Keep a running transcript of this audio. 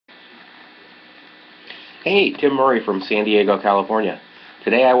Hey, Tim Murray from San Diego, California.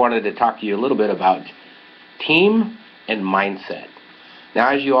 Today I wanted to talk to you a little bit about team and mindset. Now,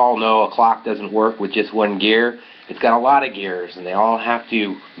 as you all know, a clock doesn't work with just one gear. It's got a lot of gears, and they all have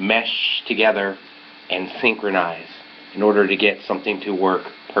to mesh together and synchronize in order to get something to work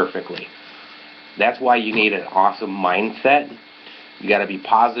perfectly. That's why you need an awesome mindset. You got to be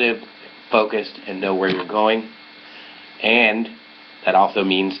positive, focused, and know where you're going. And that also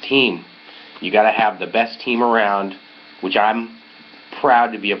means team. You got to have the best team around, which I'm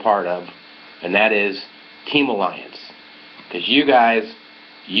proud to be a part of, and that is TEAMALLIANCE. Because you guys,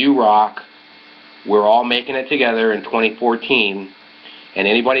 you rock. We're all making it together in 2014, and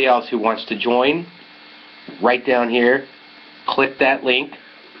anybody else who wants to join, right down here, click that link,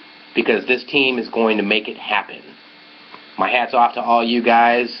 because this team is going to make it happen. My hat's off to all you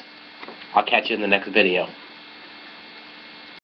guys. I'll catch you in the next video.